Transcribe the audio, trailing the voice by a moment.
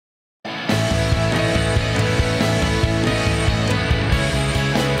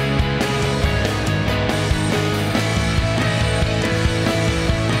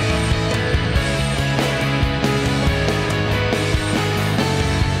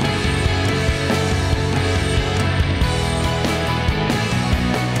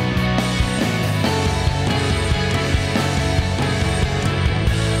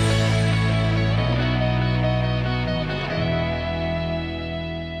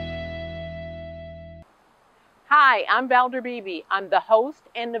Hi, I'm Valder Beebe. I'm the host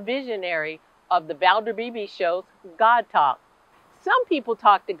and the visionary of the Valder Beebe Show's God Talk. Some people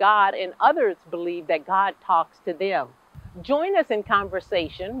talk to God and others believe that God talks to them. Join us in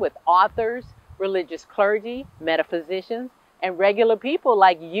conversation with authors, religious clergy, metaphysicians, and regular people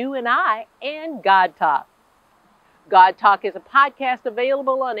like you and I and God Talk. God Talk is a podcast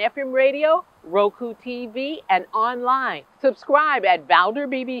available on FM radio, Roku TV, and online. Subscribe at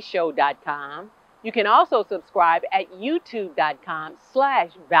ValderBeebeShow.com. You can also subscribe at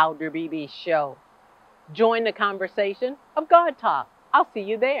YouTube.com/ValderBeebeShow. Join the conversation of God Talk. I'll see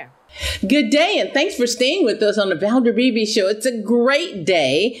you there. Good day, and thanks for staying with us on the Valder Beebe Show. It's a great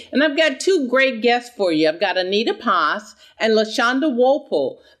day, and I've got two great guests for you. I've got Anita Paz and LaShonda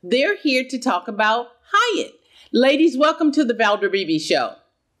Wolpole. They're here to talk about Hyatt. Ladies, welcome to the Valder Beebe Show.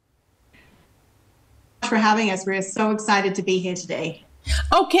 Thanks for having us. We're so excited to be here today.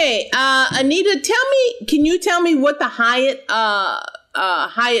 Okay, Anita, can you tell me what the Hyatt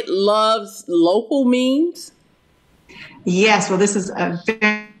Loves Local means? Yes, well, this is a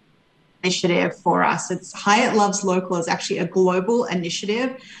very initiative for us. It's Hyatt Loves Local is actually a global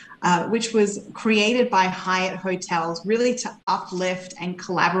initiative which was created by Hyatt Hotels really to uplift and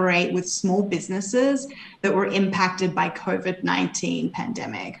collaborate with small businesses that were impacted by COVID-19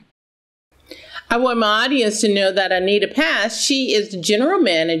 pandemic. I want my audience to know that Anita Paz, she is the general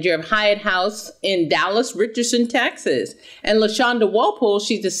manager of Hyatt House in Dallas, Richardson, Texas. And LaShonda Wolpole,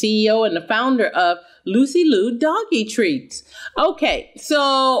 she's the CEO and the founder of Lucy Lou Doggy Treats. Okay,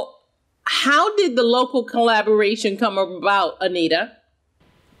 so how did the local collaboration come about, Anita?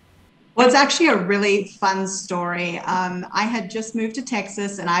 Well, it's actually a really fun story. I had just moved to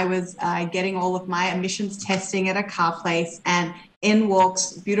Texas and I was getting all of my emissions testing at a car place, and in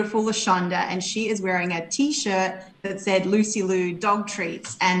walks beautiful LaShonda, and she is wearing a t-shirt that said Lucy Lou Dog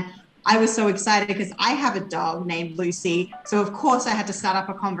Treats. And I was so excited because I have a dog named Lucy. So of course I had to start up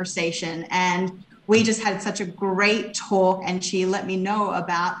a conversation, and we just had such a great talk, and she let me know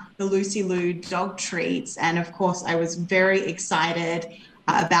about the Lucy Lou Dog Treats. And of course I was very excited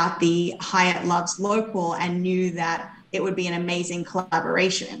about the Hyatt Loves Local and knew that it would be an amazing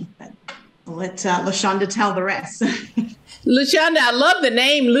collaboration. But I'll let LaShonda tell the rest. LaShonda, I love the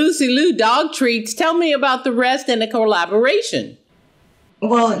name Lucy Lou Dog Treats. Tell me about the rest and the collaboration.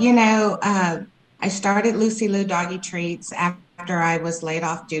 Well, I started Lucy Lou Doggy Treats after I was laid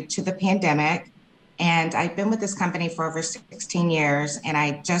off due to the pandemic. And I've been with this company for over 16 years, and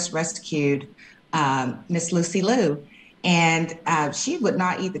I just rescued Miss Lucy Lou. And she would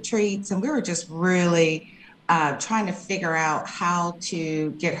not eat the treats, and we were just really trying to figure out how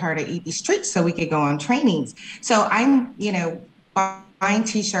to get her to eat these treats so we could go on trainings. So I'm, buying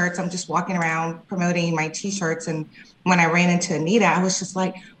t-shirts. I'm just walking around promoting my t-shirts. And when I ran into Anita, I was just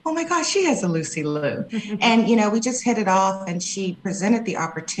like, oh my gosh, she has a Lucy Lou. And, we just hit it off, and she presented the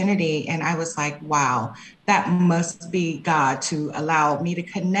opportunity. And I was like, wow, that must be God to allow me to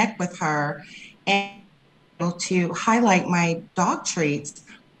connect with her and to highlight my dog treats,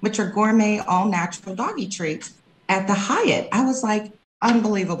 which are gourmet, all natural doggy treats at the Hyatt. I was like,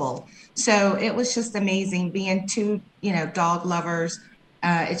 unbelievable. So it was just amazing being two, dog lovers.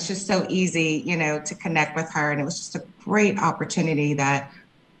 It's just so easy, to connect with her. And it was just a great opportunity that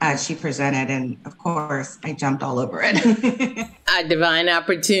she presented. And of course, I jumped all over it. A divine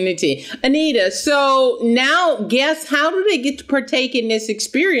opportunity. Anita, so now guests, how do they get to partake in this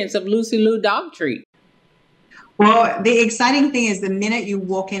experience of Lucy Lou Dog Treat? Well, the exciting thing is the minute you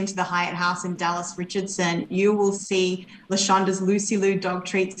walk into the Hyatt House in Dallas, Richardson, you will see LaShonda's Lucy Lou Dog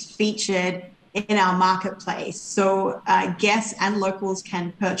Treats featured in our marketplace. So guests and locals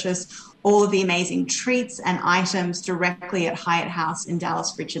can purchase all of the amazing treats and items directly at Hyatt House in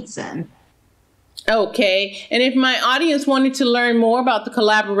Dallas, Richardson. Okay. And if my audience wanted to learn more about the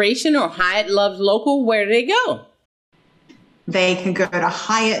collaboration or Hyatt Loves Local, where do they go? They can go to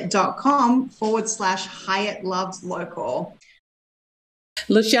Hyatt.com/Hyatt Loves Local.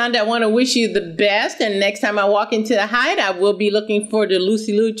 LaShonda, I want to wish you the best. And next time I walk into the Hyatt, I will be looking for the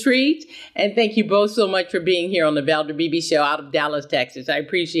Lucy Lou treats. And thank you both so much for being here on the Valder Beebe Show out of Dallas, Texas. I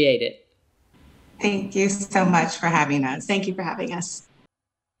appreciate it. Thank you so much for having us. Thank you for having us.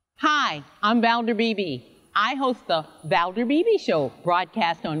 Hi, I'm Valder Beebe. I host the Valder Beebe Show,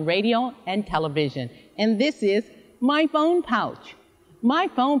 broadcast on radio and television. And this is my phone pouch. My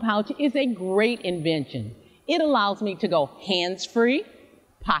phone pouch is a great invention. It allows me to go hands-free,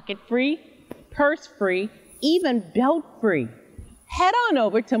 pocket-free, purse-free, even belt-free. Head on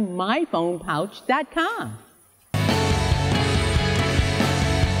over to myphonepouch.com.